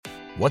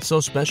What's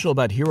so special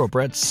about Hero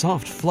Bread's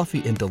soft,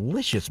 fluffy, and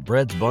delicious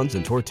breads, buns,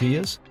 and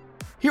tortillas?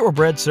 Hero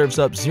Bread serves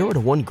up 0 to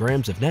 1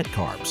 grams of net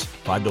carbs,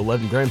 5 to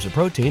 11 grams of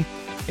protein,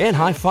 and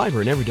high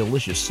fiber in every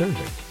delicious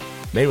serving.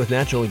 Made with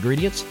natural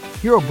ingredients,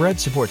 Hero Bread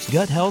supports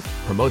gut health,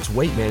 promotes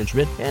weight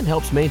management, and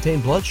helps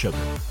maintain blood sugar.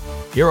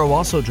 Hero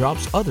also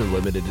drops other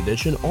limited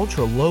edition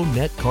ultra-low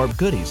net carb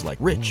goodies like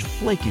rich,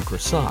 flaky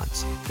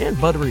croissants and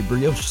buttery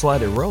brioche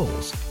slider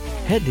rolls.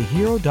 Head to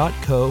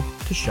hero.co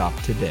to shop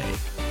today.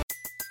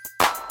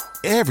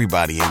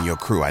 Everybody in your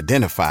crew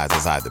identifies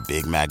as either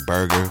Big Mac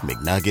Burger,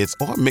 McNuggets,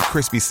 or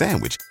McCrispy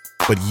Sandwich.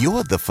 But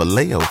you're the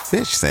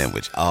Filet-O-Fish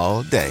Sandwich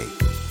all day.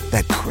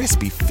 That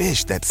crispy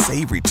fish, that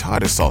savory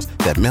tartar sauce,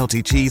 that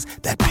melty cheese,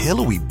 that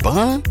pillowy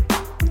bun.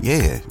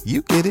 Yeah,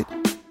 you get it.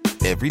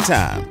 Every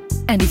time.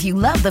 And if you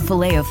love the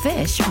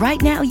Filet-O-Fish, right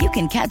now you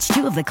can catch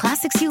 2 of the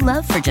classics you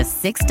love for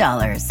just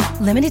 $6.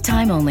 Limited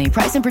time only.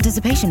 Price and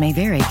participation may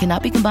vary.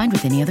 Cannot be combined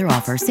with any other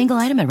offer. Single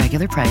item at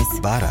regular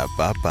price.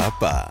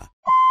 Ba-da-ba-ba-ba.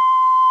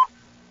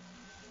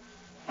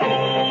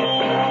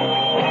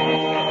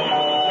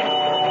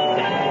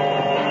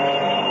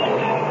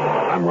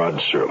 I'm Rod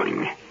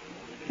Serling.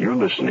 You're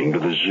listening to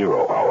the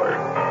Zero Hour.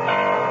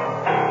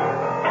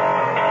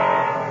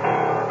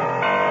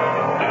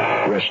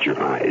 Rest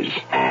your eyes.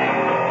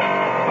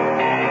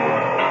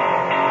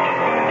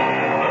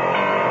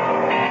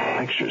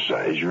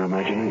 Exercise your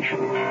imagination.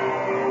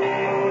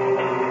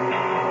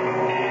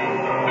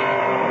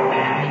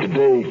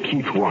 Today,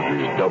 Keith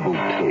Walker's double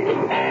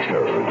tale of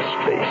terror in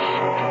space.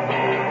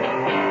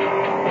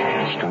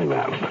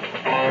 Skylab,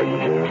 are you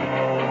there?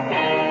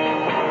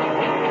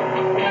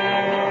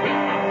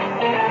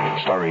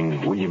 Starring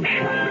William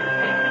Shatner.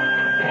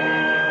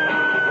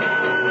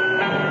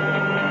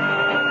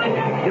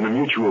 In a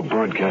Mutual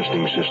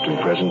Broadcasting System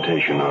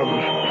presentation of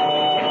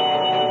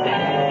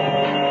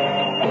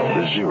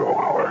The Zero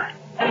Hour.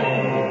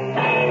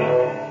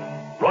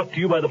 Brought to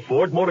you by the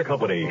Ford Motor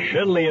Company,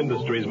 Shenley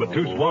Industries,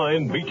 Matus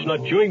Wine, Beech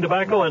Nut Chewing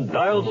Tobacco, and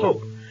Dial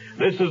Soap.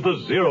 This is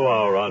the Zero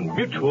Hour on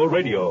Mutual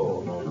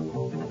Radio.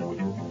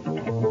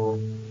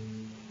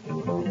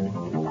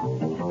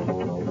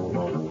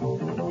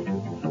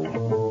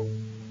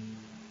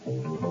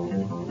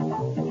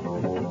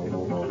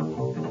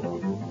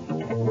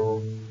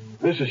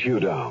 This is Hugh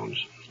Downs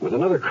with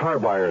another car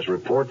buyer's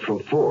report from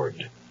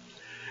Ford.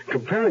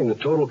 Comparing the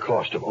total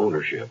cost of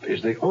ownership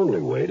is the only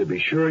way to be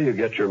sure you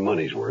get your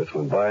money's worth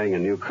when buying a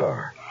new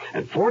car.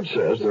 And Ford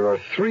says there are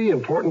 3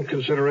 important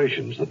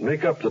considerations that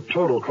make up the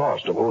total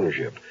cost of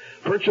ownership: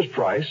 purchase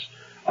price,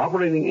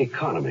 operating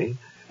economy,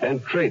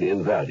 and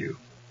trade-in value.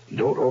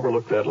 Don't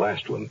overlook that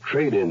last one,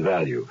 trade-in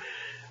value.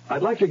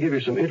 I'd like to give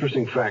you some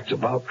interesting facts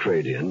about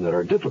trade-in that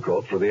are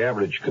difficult for the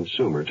average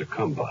consumer to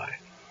come by.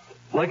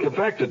 Like the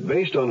fact that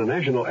based on a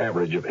national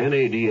average of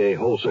NADA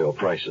wholesale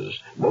prices,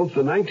 both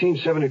the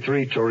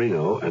 1973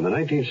 Torino and the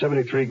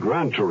 1973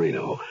 Gran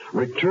Torino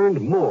returned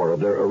more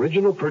of their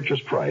original purchase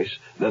price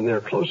than their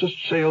closest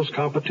sales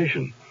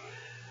competition.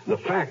 The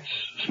facts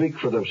speak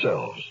for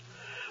themselves.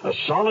 A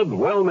solid,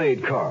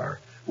 well-made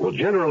car will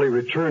generally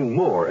return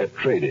more at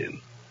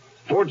trade-in.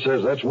 Ford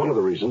says that's one of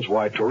the reasons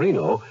why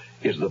Torino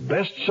is the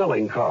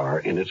best-selling car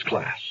in its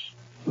class.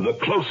 The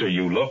closer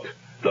you look,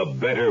 the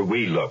better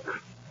we look.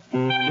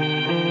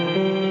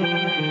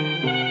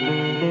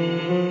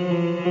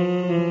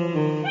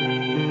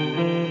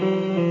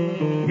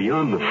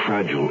 Beyond the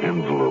fragile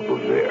envelope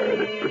of air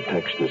that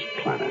protects this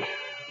planet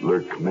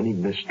lurk many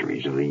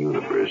mysteries of the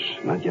universe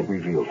not yet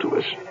revealed to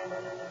us.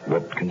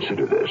 But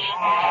consider this.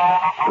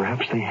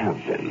 Perhaps they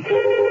have been.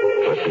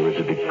 But there is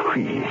a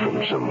decree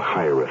from some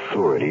higher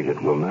authority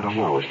that will not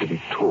allow us to be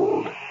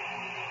told.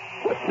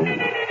 But then...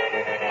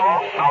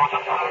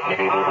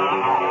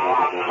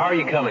 How are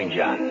you coming,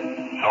 John?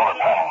 Solar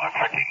panels are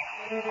tricky.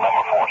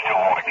 Number 4 still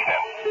won't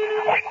extend.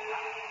 Wait,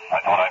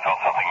 I thought I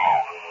felt something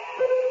move.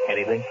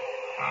 Anything?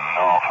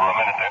 No, for a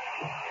minute there.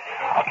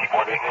 I'll keep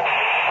working.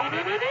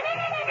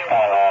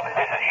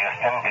 This is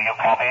Houston. Do you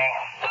copy?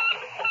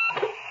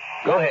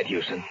 Go ahead,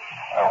 Houston.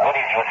 What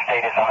is your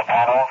status on the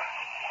panels?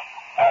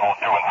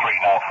 Panels 2 and 3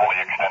 now fully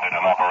extended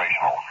and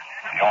operational.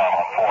 The arm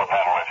on 4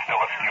 panel is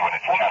still askew in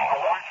its channel.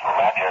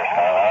 Roger,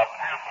 Skylab.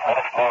 Let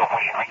us know if we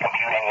should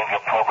recompute any of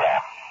your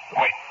program.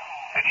 Wait,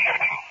 it's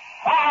shifting.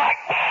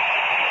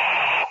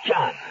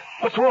 John,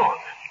 what's wrong?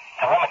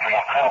 Telemetry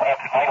on Colonel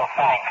F's vital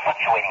signs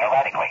fluctuating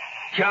erratically.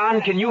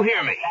 John, can you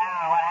hear me?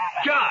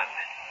 John!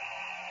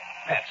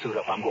 Pat, suit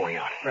up. I'm going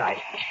out. Right.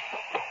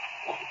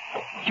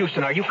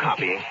 Houston, are you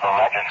copying?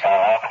 Roger,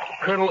 Skylab.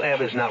 Colonel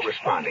Ebb is not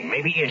responding,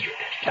 maybe injured.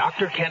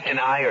 Dr. Kent and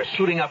I are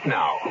suiting up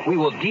now. We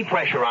will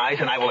depressurize,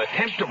 and I will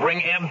attempt to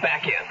bring Ebb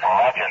back in.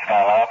 Roger,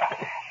 Skylab.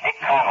 Dick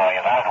Conroy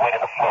is on his way to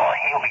the floor.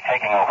 He'll be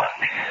taking over.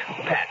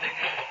 Pat,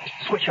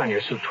 switch on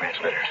your suit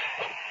transmitter.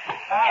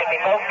 Should we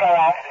both go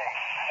out?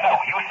 No,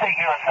 you stay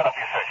here and set up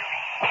your surgery.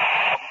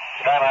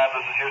 Skylab,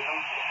 this is Houston.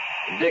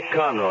 Dick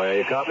Conroy, are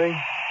you copying?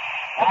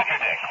 Roger,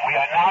 Dick. We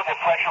are now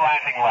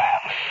depressurizing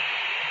lab.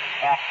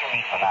 Jack, you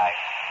need tonight.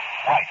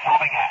 Right,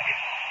 popping hatch.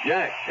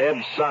 Jack,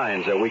 Ebb's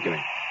signs are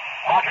weakening.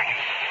 Roger,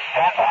 Houston.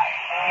 Stand by.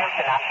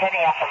 Houston, I'm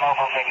setting up the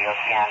mobile video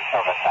scan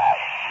silver side.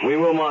 We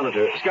will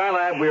monitor.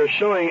 Skylab, we are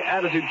showing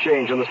attitude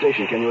change on the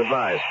station. Can you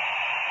advise?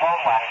 Phone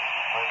 1,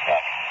 we'll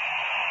check.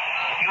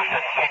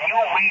 Houston, can you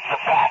read the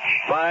patch?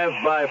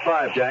 5 by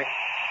 5, Jack.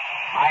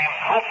 I am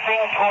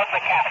drifting toward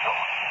the capsule.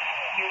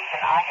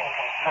 Houston, I can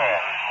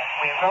confirm.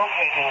 We're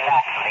rotating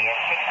laterally at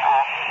 6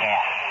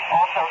 RPM.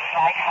 Also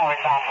slight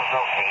horizontal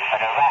rotate,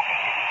 but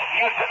erratic.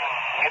 Houston,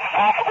 it's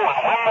possible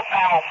that when the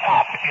panel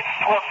popped, its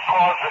torque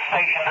caused the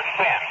station to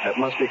spin. That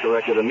must be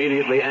corrected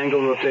immediately.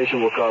 Angle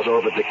rotation will cause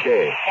orbit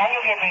decay. Can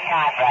you give me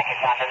time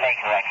brackets on delay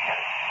correction?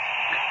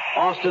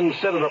 Austin,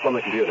 set it up on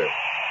the computer.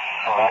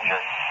 Roger.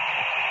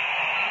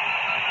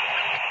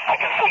 I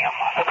can see him.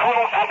 The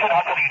colonel drifted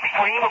out to the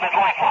extreme of his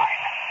lifeline.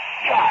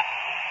 John,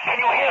 can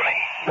you hear me?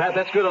 Pat,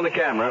 that's good on the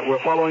camera.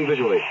 We're following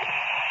visually.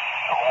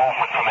 No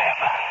movement from him.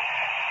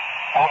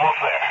 Almost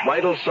there.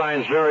 Vital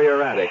signs very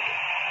erratic.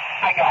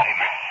 I got him.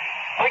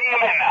 Bringing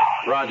him in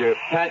now. Roger.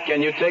 Pat,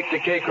 can you take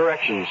decay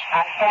corrections?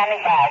 I'm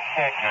standing by at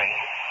surgery.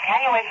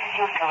 Can you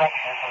execute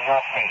corrections from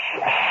your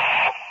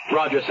station?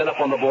 Roger. Set up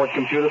on the board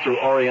computer through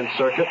Orient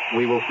Circuit.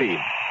 We will feed.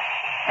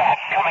 Pat,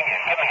 coming in.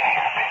 Give me a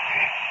hand.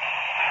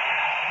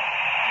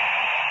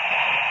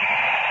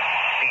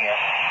 Here.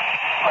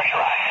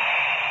 Pressurize.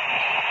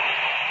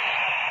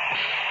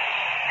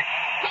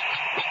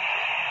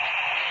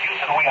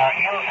 Houston, we are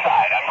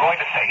inside. I'm going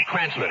to say.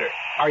 Transmitter,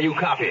 are you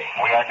copying?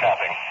 We are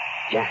copying.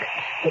 Jack,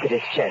 look at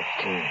his chest.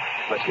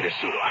 Let's get his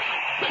suit on.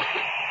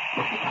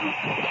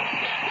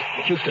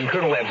 Houston,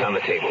 Colonel Ebb's on the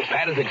table.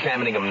 Pat is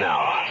examining him now.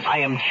 I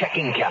am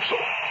checking capsule.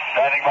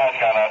 Standing by,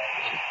 Skylab.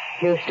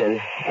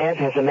 Houston, Ebb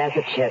has a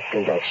massive chest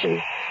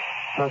convection.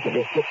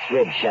 Possibly 6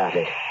 ribs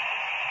shotted.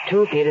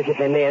 2 feel as if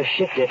they may have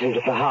shifted into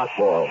the heart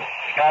wall.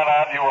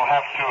 Skylab, you will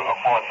have to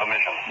abort the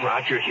mission.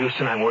 Roger,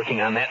 Houston, I'm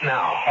working on that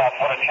now. Pat,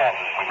 what are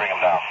chances we bring him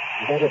down?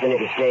 Better than if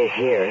he stays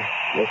here.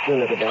 The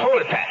sooner the better.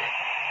 Hold it, Pat.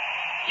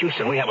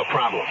 Houston, we have a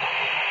problem.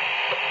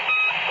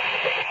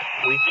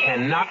 We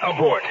cannot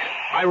abort.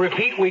 I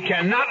repeat, we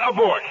cannot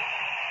abort.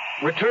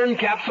 Return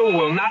capsule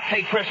will not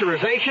take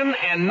pressurization,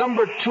 and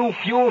number 2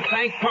 fuel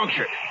tank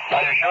punctured.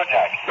 Are you sure,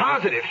 Jack?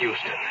 Positive,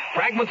 Houston.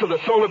 Fragments of the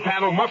solar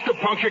panel must have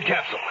punctured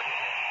capsule.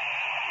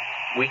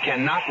 We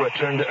cannot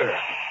return to Earth.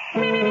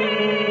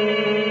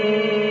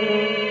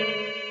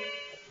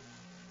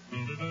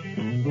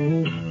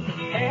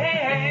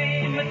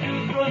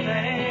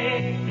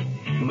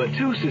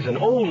 Matus is an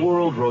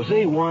old-world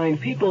rosé wine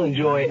people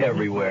enjoy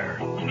everywhere.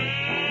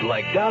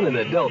 Like down in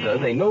the Delta,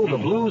 they know the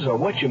blues are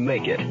what you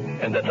make it,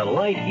 and that the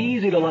light,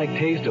 easy-to-like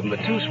taste of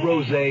Matus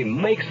Rosé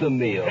makes the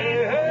meal.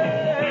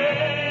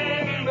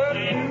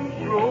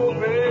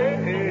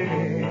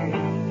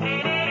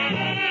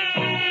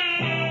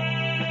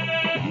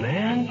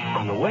 Man,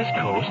 on the West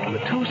Coast,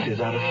 Matus is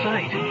out of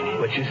sight,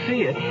 but you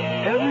see it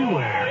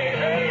everywhere.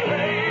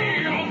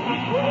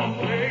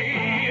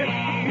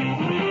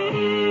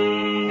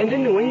 And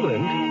in New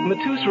England,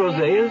 Matus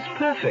Rosé is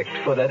perfect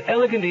for that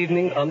elegant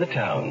evening on the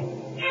town.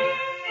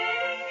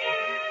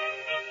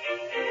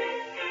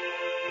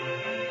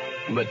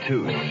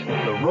 Matus,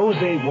 the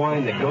rosé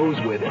wine that goes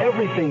with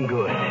everything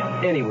good,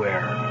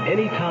 anywhere,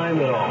 anytime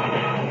at all.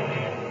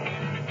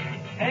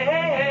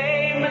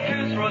 Hey,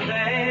 Matus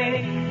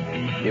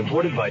Rosé.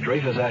 Imported by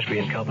Dreyfus Ashby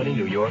and Company,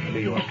 New York, New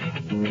York.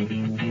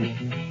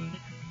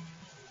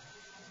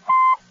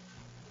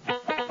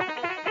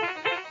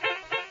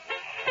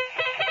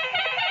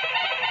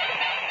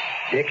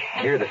 Dick,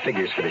 here are the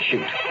figures for the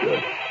shoot.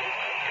 Good.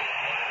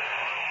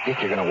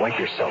 Dick, you're going to wipe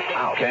yourself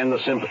out. Can the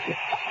sympathy.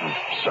 I'm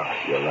sorry,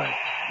 you're right.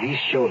 These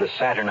show the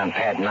Saturn on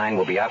pad 9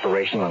 will be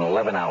operational in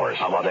 11 hours.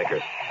 How about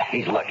Eckert?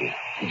 He's lucky.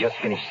 He just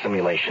finished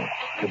simulation.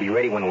 He'll be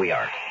ready when we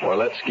are. Well,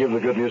 let's give the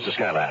good news to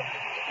Skylab.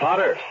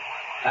 Potter,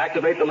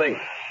 activate the link.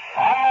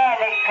 Hi,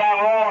 Mr.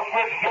 Tyrell.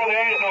 Switch to the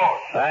Azor.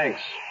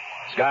 Thanks.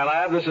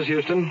 Skylab, this is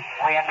Houston.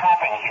 We are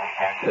copying,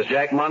 Houston. Is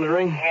Jack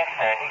monitoring? Yes,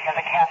 sir. He's in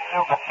the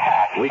capsule, but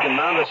Pat. We can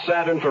mount a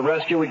Saturn for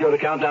rescue. We go to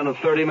countdown in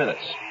 30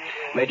 minutes.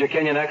 Major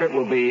Kenyon Eckert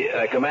will be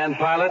command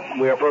pilot.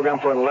 We are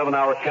programmed for an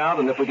 11-hour count,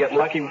 and if we get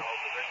lucky, wait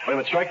a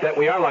minute, strike that,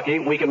 we are lucky.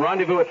 We can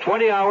rendezvous at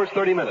 20 hours,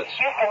 30 minutes.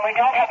 Houston, we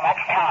don't have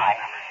much time.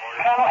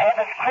 Colonel Ebb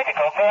is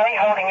critical, barely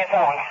holding his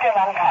own, still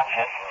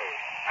unconscious.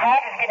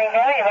 Heart is giving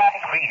very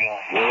erratic readings.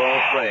 We're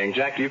all praying.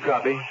 Jack, do you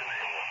copy?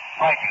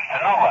 Right, Houston,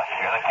 no rush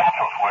here. The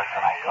capsule's worse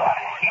than I thought.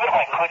 Even if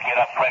I could get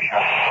up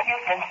pressure.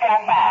 Houston,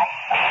 stand by.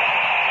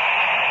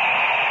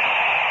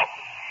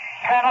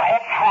 Colonel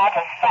Ebb's heart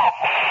has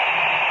stopped.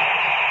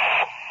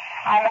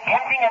 I'm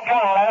attempting a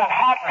goal of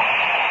heart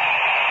rate.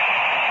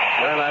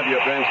 Skylab,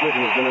 your transmission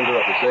has been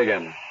interrupted. Say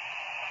again.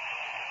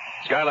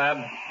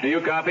 Skylab, do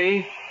you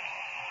copy?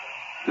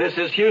 This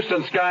is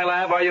Houston,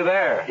 Skylab. Are you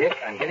there? Dick,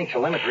 I'm getting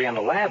telemetry on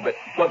the lab, but...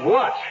 But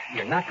what?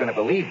 You're not going to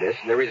believe this.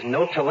 There is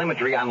no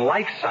telemetry on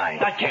life sign.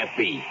 That can't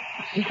be.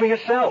 See for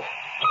yourself.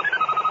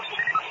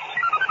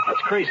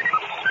 That's crazy.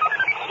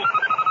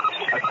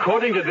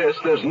 According to this,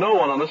 there's no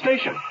one on the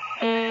station.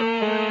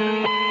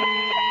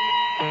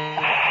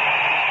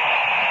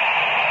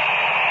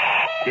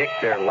 Dick,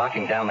 they're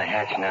locking down the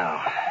hatch now.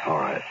 All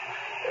right.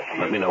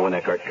 Let me know when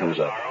Eckert comes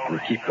up.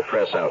 And keep the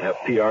press out. Have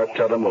PR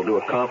tell them we'll do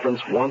a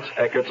conference once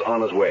Eckert's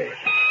on his way.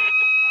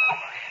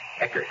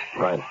 Eckert.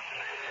 Right.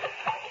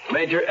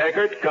 Major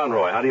Eckert,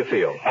 Conroy, how do you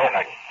feel?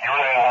 Perfect. You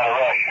really know how to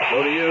rush.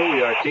 So do you.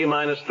 We are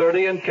T-minus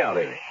 30 and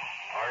counting.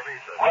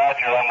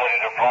 Roger, I'm ready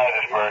to fly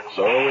this bird.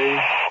 So are we.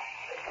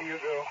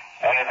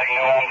 Anything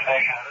new on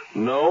station?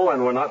 No,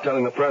 and we're not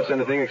telling the press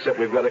anything except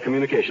we've got a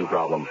communication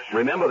problem.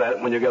 Remember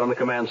that when you get on the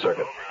command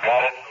circuit.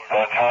 Got it.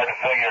 That's hard to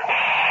figure.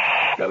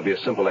 Got to be a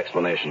simple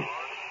explanation.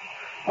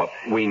 But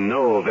we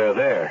know they're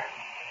there.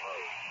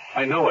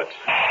 I know it.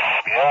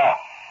 Yeah.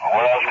 Well,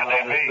 where else could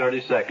they be?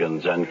 30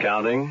 seconds and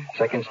counting.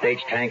 Second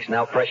stage tanks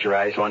now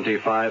pressurized.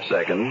 25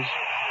 seconds.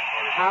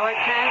 Power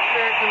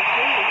transfer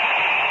complete.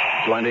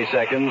 20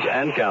 seconds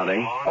and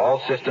counting. All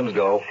systems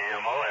go.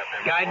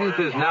 Guidance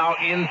is now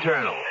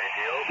internal.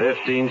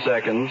 15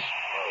 seconds.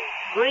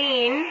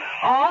 Green.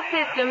 All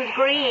systems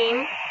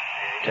green.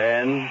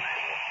 10,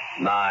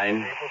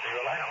 9.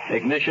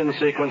 Ignition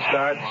sequence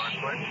starts.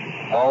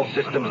 All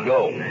systems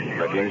go.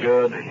 Looking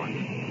good.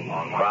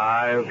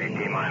 5,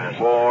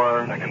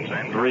 4,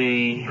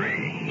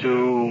 3,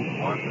 2,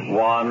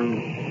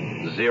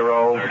 1,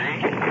 0. All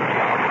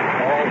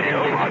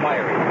engines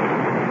firing.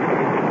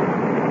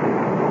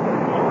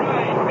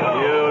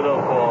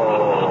 Beautiful.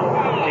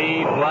 T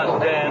plus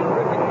 10.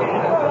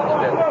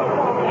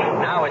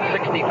 Now it's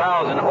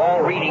 60,000,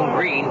 all reading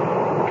green.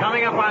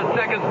 Coming up on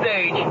second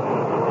stage.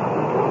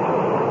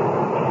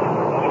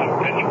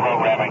 Pitch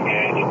program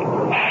engaged.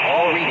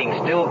 All readings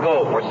still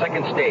go for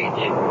second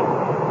stage.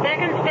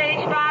 Second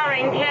stage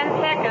firing, 10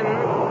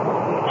 seconds.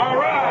 All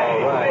right.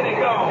 Way to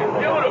go.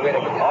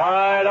 Beautiful.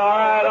 All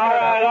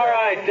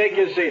right. Take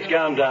your seats.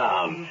 Calm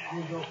down.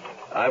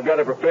 I've got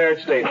a prepared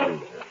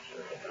statement.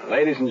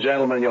 Ladies and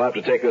gentlemen, you'll have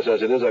to take this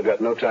as it is. I've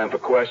got no time for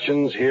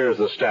questions. Here's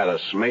the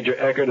status. Major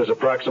Eckert is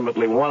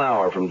approximately 1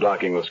 hour from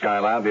docking with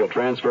Skylab. He'll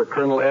transfer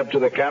Colonel Ebb to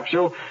the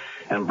capsule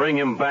and bring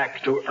him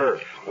back to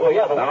Earth. Well,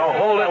 yeah, but now,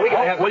 hold it.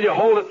 Will you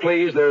hold it,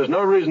 please? There's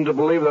no reason to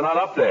believe they're not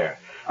up there.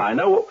 I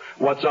know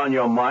what's on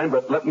your mind,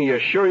 but let me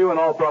assure you in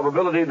all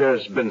probability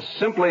there's been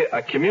simply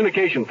a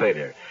communication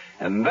failure.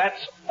 And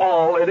that's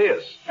all it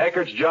is.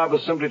 Eckert's job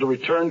is simply to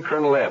return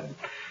Colonel Ebb.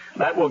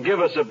 That will give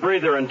us a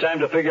breather and time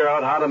to figure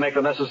out how to make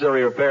the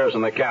necessary repairs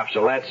in the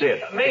capsule. That's it.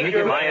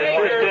 Major, my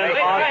assistant,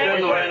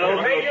 Austin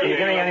Reynolds. Are you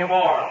getting any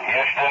more?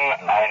 Houston,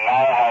 I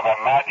now have a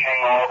matching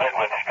orbit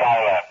with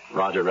Skylab.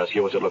 Roger,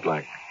 Rescue. What's it look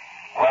like?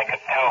 Like a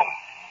tomb.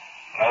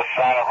 No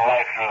sign of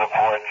life through the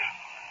ports.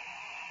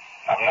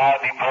 I'm now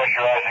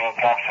depressurizing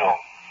the capsule.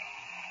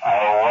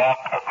 I'll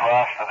walk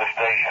across to the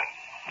station.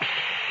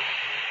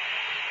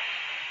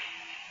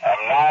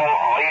 I'm now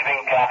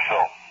leaving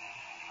capsule.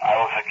 I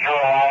will secure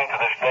a line to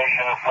the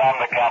station from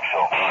the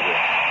capsule.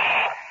 Roger.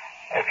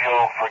 If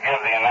you'll forgive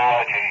the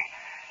analogy,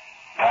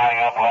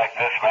 tying up like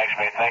this makes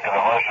me think of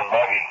the horse and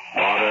buggy.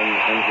 Modern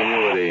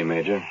ingenuity,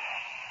 Major.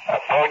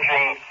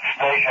 Approaching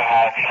station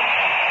hatch.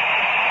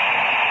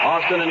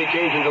 Austin, any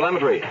change in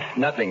telemetry?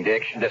 Nothing,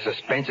 Dick. The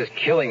suspense is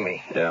killing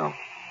me. Yeah.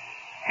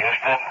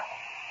 Houston,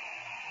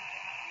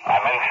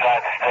 I'm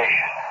inside the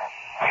station.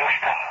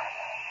 Houston,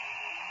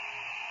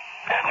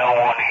 there's no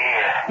one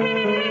here.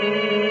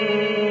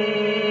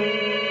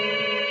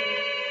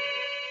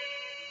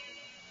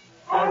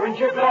 Aren't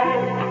you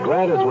glad?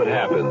 Glad is what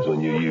happens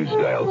when you use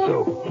Dial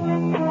Soap.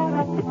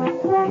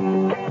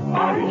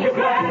 Aren't you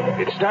glad?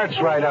 It starts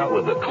right out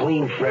with a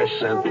clean, fresh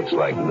scent that's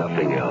like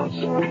nothing else.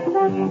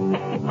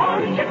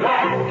 Aren't you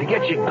glad? To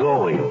get you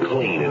going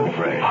clean and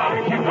fresh.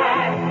 Aren't you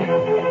glad?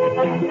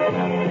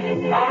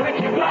 Aren't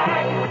you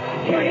glad?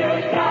 To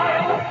use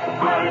Dial.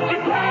 Aren't you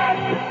glad?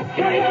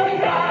 To use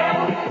Dial.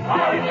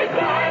 Aren't you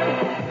glad?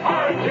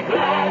 Aren't you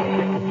glad?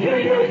 To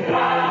use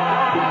Dial.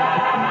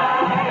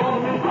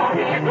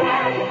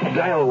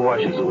 Dial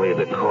washes away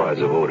the cause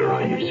of odor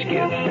on your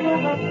skin.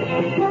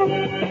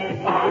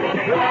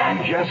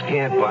 You just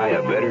can't buy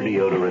a better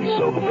deodorant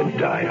soap than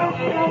Dial.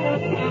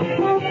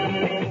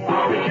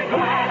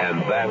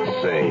 And that's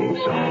saying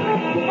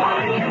something.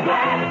 Aren't you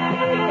glad?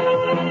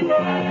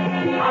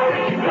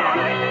 Aren't you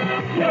glad?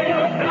 To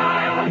use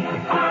Dial.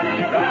 Aren't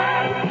you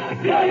glad?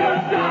 To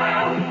use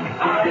Dial.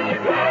 Aren't you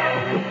glad?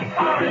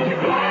 Aren't you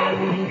glad?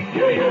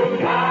 To use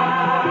Dial.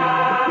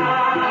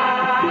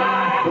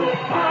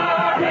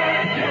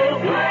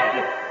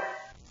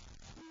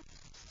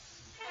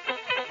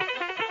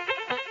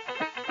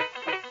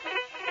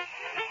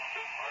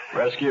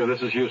 Rescue,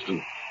 this is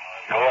Houston.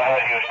 Go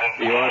ahead,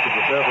 Houston. You are to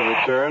prepare for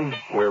return.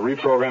 We're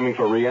reprogramming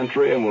for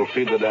re-entry, and we'll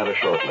feed the data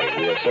shortly.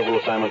 We have several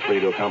assignments for you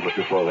to accomplish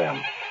before then.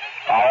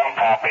 I'm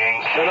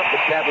copying. Set up the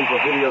cabin for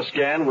video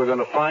scan. We're going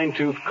to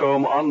fine-tooth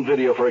comb on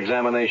video for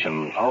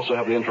examination. Also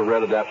have the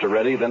infrared adapter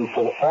ready, then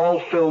pull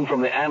all film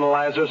from the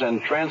analyzers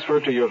and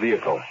transfer to your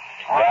vehicle.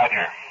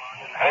 Roger.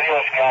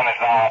 Video scan is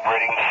now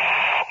operating.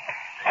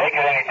 Take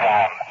it any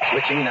time.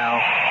 Switching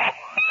now.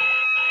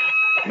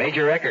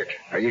 Major Eckert,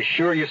 are you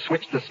sure you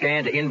switched the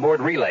scan to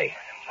inboard relay?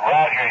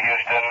 Roger,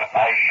 Houston.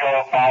 I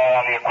show power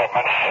on the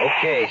equipment.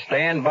 Okay,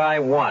 stand by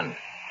 1.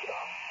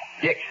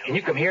 Dick, can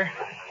you come here?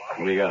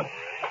 What do you got?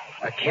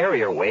 A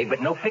carrier wave,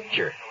 but no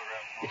picture.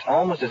 It's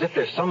almost as if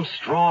there's some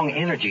strong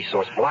energy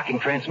source blocking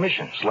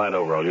transmission. Slide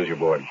over. I'll use your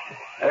board.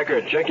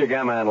 Eckert, check your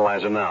gamma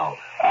analyzer now.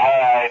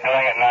 Aye,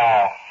 doing it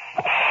now.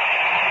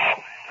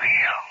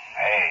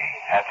 Hey,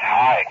 that's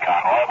high,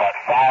 Conroy. About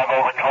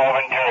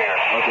 5/12 interior.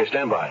 Okay,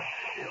 stand by.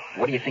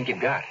 What do you think you've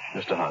got?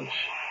 Mr. Hunch.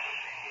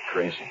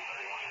 Crazy.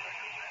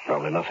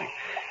 Probably nothing.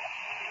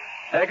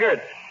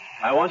 Eckert,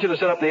 I want you to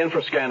set up the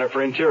infrascanner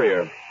for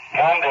interior.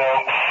 Can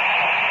do.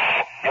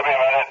 Give me a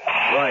minute.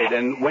 Right,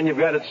 and when you've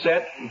got it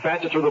set,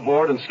 patch it through the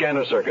board and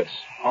scanner circuits.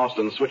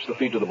 Austin, switch the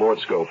feed to the board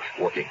scope.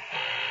 Working.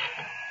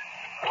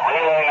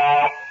 Relay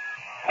now.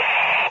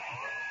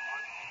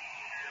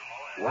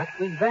 What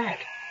was that?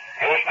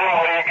 Houston,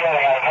 what are you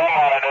getting? I have no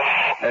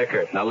monitors.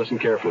 Eckert, now listen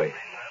carefully.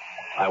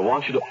 I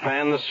want you to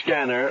pan the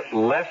scanner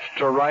left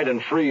to right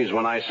and freeze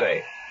when I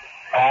say.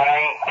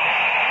 Panning.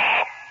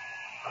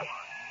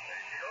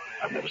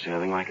 I've never seen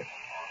anything like it.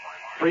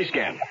 Free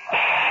scan.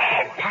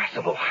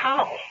 Impossible.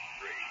 How?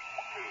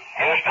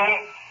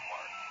 Houston,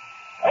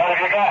 what have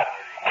you got?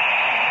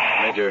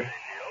 Major,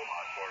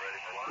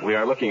 we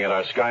are looking at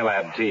our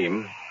Skylab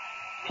team,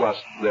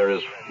 plus there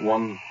is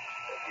one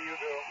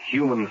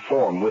human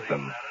form with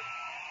them.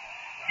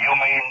 You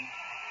mean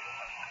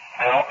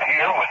they're up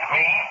here with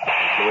me?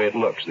 The way it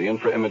looks, the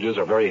infra images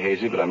are very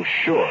hazy, but I'm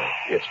sure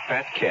it's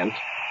Pat Kent,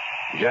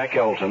 Jack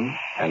Elton,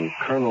 and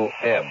Colonel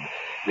Ebb.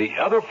 The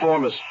other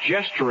form is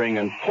gesturing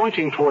and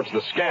pointing towards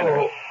the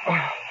scanner.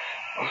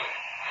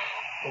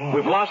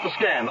 We've lost the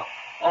scan.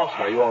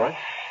 Austin, are you all right?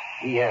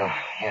 Yeah.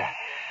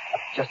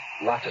 Just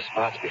lots of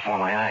spots before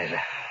my eyes.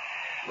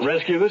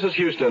 Rescue, this is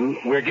Houston.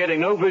 We're getting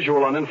no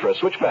visual on infra.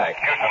 Switch back.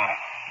 Houston,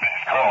 this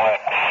is Colonel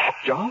Ebb.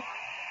 John?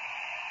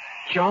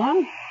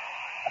 John?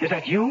 Is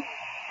that you?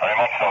 Very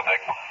much so,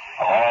 Dick.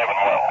 Alive and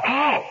well.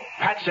 How?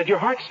 Pat said your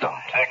heart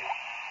stopped. Dick,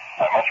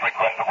 I must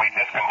request that we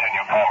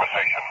discontinue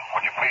conversation.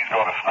 Would you please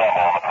go to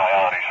scramble on the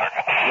priority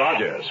circuit?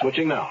 Roger.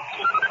 Switching now.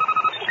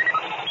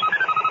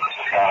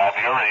 Scott,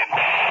 you're read.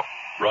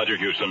 Roger,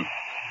 Houston.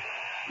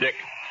 Dick,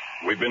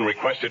 we've been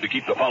requested to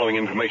keep the following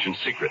information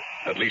secret,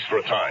 at least for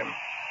a time.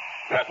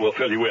 Pat will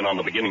fill you in on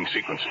the beginning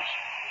sequences.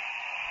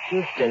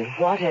 Houston,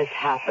 what has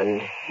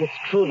happened is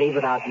truly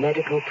without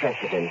medical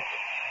precedent.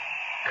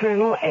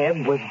 Colonel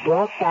Ebb was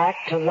brought back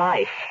to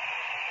life.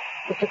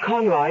 Mr.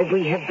 Conroy,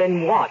 we have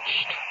been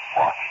watched.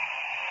 What?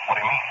 What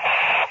do you mean?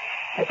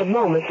 At the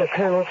moment, the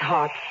Colonel's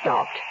heart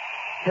stopped.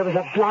 There was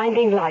a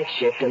blinding light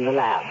shift in the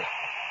lab.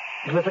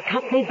 It was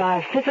accompanied by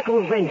a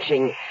physical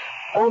wrenching,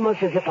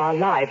 almost as if our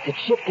lives had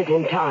shifted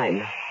in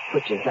time,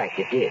 which in fact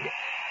it did.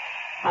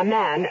 A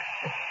man,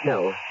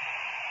 no,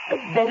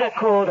 better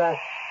called a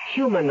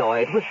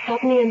humanoid, was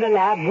suddenly in the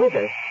lab with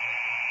us.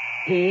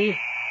 She,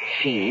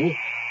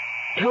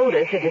 told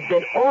us it had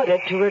been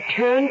ordered to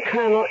return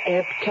Colonel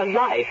Ebb to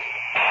life.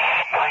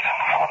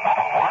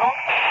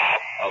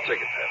 I'll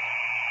take it, Pat.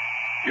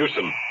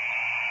 Houston,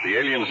 the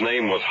alien's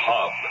name was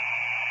Hobb.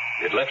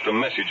 It left a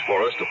message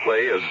for us to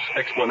play as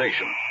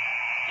explanation.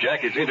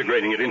 Jack is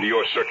integrating it into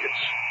your circuits.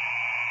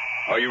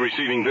 Are you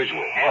receiving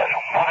visual? Yes.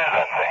 What is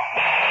that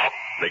thing?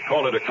 They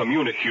call it a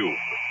communicube.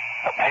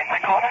 A tape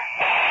recorder?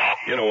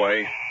 In a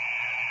way.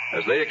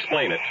 As they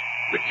explain it,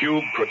 the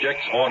cube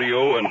projects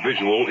audio and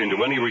visual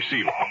into any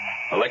receiver,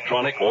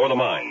 electronic or the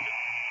mind.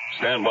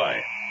 Stand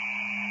by.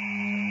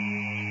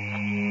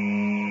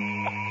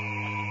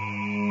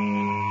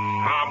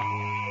 Hobb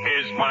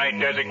is my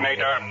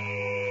designator.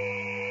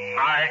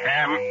 I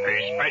am a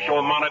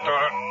special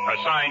monitor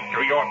assigned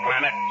to your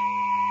planet.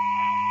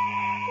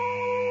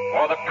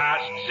 For the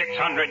past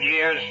 600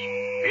 years,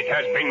 it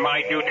has been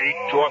my duty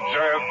to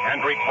observe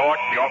and report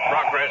your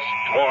progress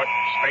toward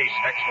space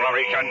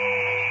exploration.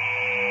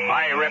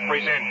 I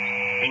represent,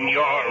 in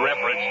your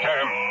reference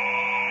term,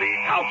 the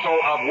Council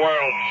of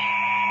Worlds,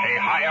 a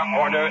higher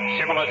order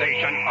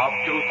civilization of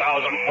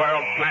 2,000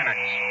 world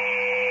planets.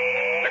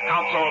 The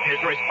Council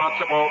is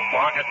responsible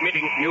for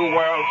admitting new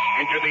worlds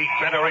into the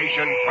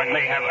Federation when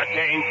they have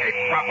attained a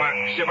proper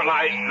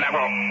civilized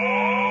level.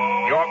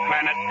 Your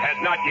planet has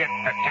not yet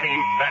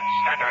attained that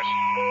status.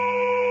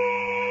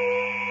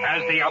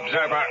 As the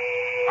observer,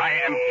 I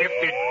am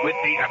gifted with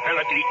the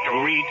ability to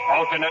read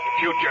alternate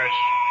futures.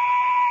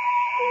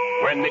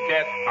 When the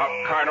death of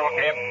Colonel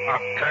Ebb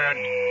occurred,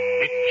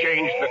 it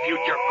changed the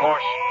future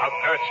course of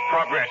Earth's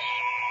progress.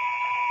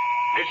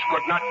 This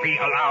could not be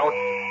allowed,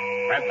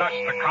 and thus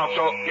the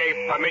Council gave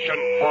permission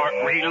for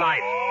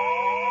re-life.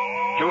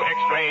 To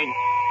explain,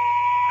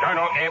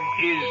 Colonel Ebb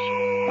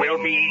will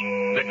be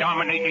the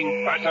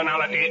dominating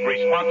personality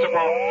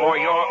responsible for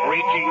your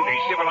reaching the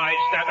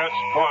civilized status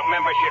for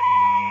membership.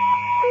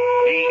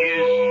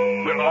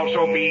 He will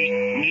also be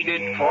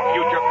needed for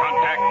future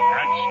contact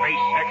and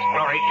space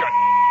exploration.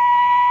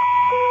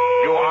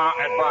 You are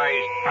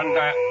advised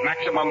under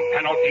maximum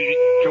penalty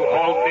to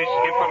hold this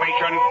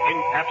information in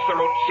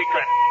absolute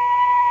secret.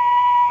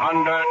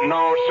 Under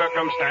no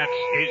circumstance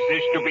is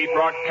this to be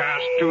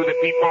broadcast to the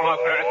people of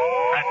Earth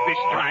at this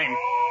time.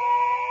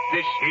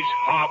 This is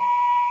Hobb.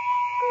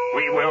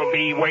 We will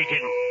be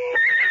waiting.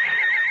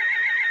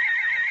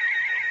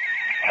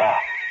 John,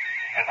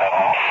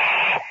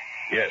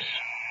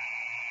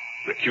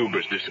 The cube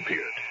has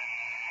disappeared.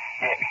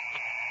 Dick,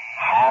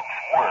 Hobbs'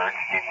 words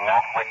did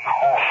not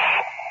record.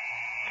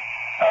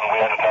 And we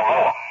had to tell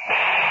Rolla.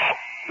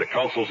 The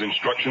Council's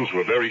instructions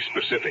were very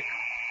specific.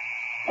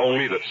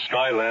 Only that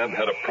Skylab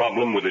had a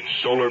problem with its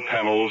solar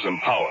panels and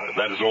power.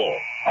 That is all.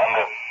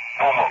 Under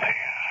penalties.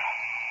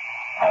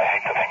 I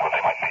hate to think what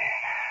they might be.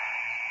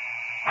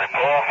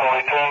 Prepare for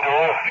return to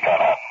Earth,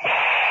 Skylab.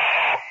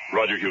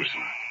 Roger,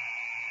 Houston.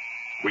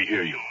 We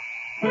hear you.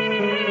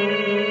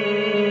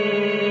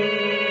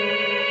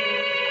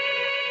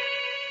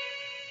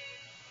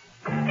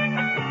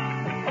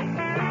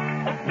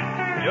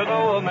 You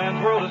know a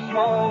man's world is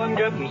small and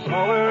getting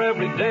smaller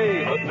every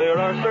day, but there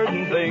are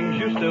certain things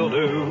you still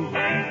do.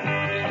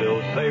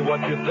 Still say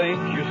what you think,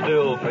 you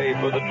still pay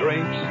for the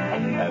drinks,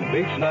 and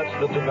beach nuts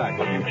the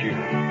tobacco you chew.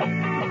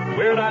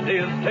 Weird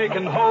ideas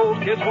taking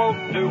hold, kids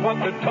won't do what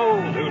they're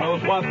told. Who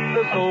knows what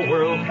this whole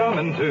world's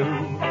coming to?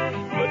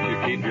 But you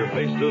keep your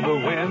face to the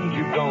wind,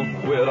 you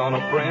don't quit on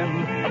a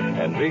friend,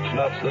 and beach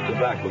nuts the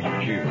tobacco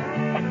you chew.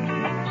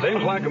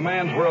 Seems like a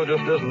man's world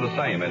just isn't the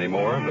same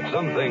anymore, but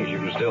some things you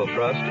can still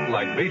trust,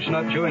 like beech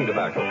nut chewing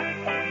tobacco.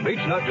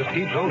 Beech nut just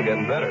keeps on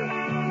getting better.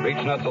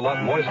 Beech nut's a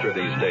lot moister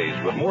these days,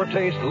 with more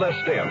taste, less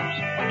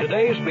stems.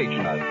 Today's beech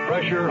nut,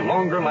 fresher,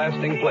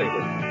 longer-lasting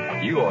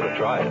flavor. You ought to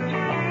try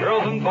it.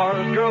 Girls in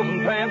bars, girls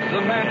in pants, a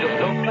man just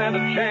don't stand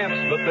a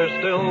chance, but there's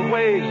still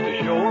ways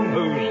to show 'em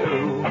who's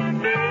who.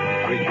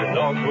 You treat your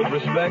dogs with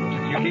respect,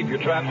 you keep your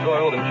traps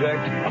oiled and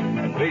checked,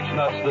 and beech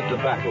nuts the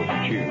tobacco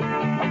you chew.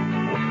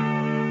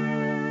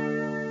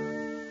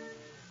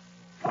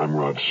 I'm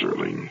Rod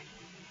Serling.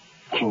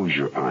 Close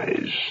your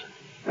eyes,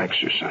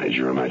 exercise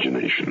your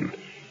imagination,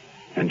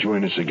 and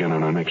join us again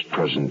on our next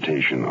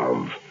presentation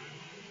of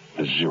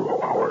The Zero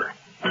Hour.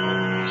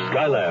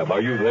 Skylab, Are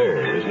You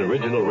There? is an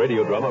original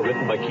radio drama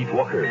written by Keith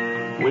Walker.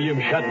 William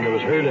Shatner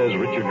was heard as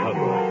Richard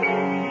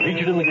Conroy.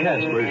 Featured in the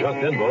cast were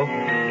Jacques Denbo,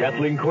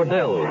 Kathleen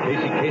Cordell,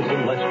 Casey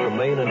Kasem, Les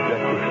Tremaine, and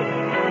Jack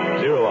Cushing.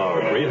 Zero Hour,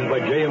 created by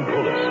J.M.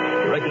 Colas,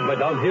 directed by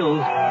Don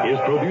Hills, is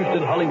produced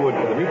in Hollywood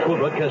for the Mutual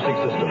Broadcasting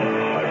System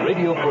by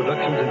Radio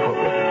Productions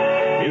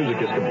Incorporated. Music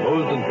is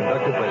composed and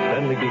conducted by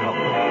Stanley B.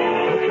 Hoffman.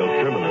 Rochelle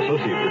Sherman,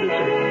 associate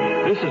producer.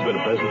 This has been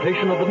a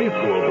presentation of the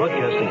Mutual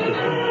Broadcasting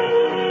System.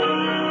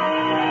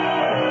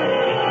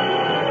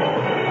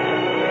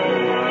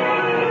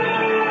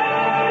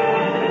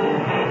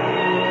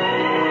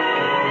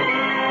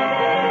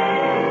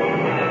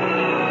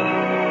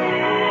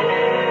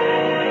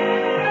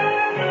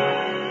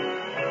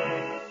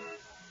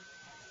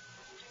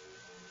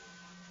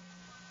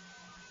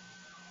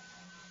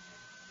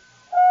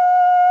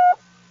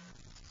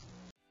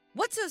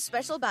 What's so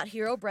special about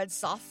Hero Bread's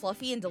soft,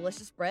 fluffy, and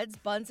delicious breads,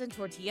 buns, and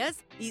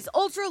tortillas? These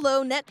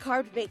ultra-low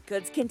net-carb baked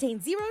goods contain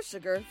zero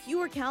sugar,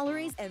 fewer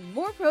calories, and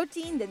more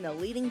protein than the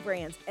leading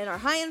brands, and are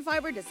high in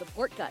fiber to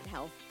support gut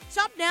health.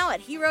 Shop now at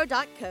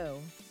Hero.co.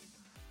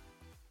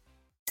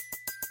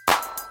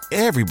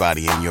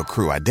 Everybody in your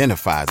crew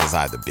identifies as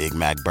either Big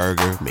Mac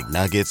Burger,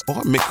 McNuggets,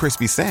 or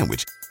McCrispy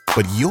Sandwich.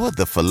 But you're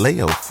the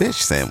Filet-O-Fish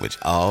Sandwich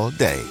all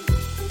day.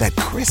 That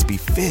crispy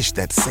fish,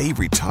 that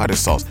savory tartar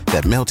sauce,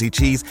 that melty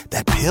cheese,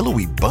 that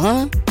pillowy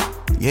bun.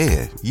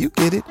 Yeah, you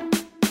get it.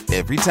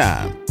 Every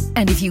time.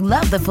 And if you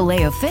love the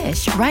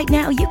Filet-O-Fish, right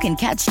now you can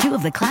catch two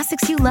of the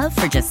classics you love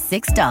for just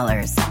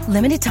 $6.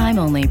 Limited time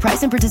only.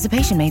 Price and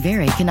participation may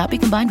vary. Cannot be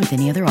combined with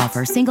any other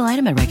offer. Single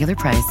item at regular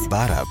price.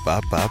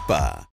 Ba-da-ba-ba-ba.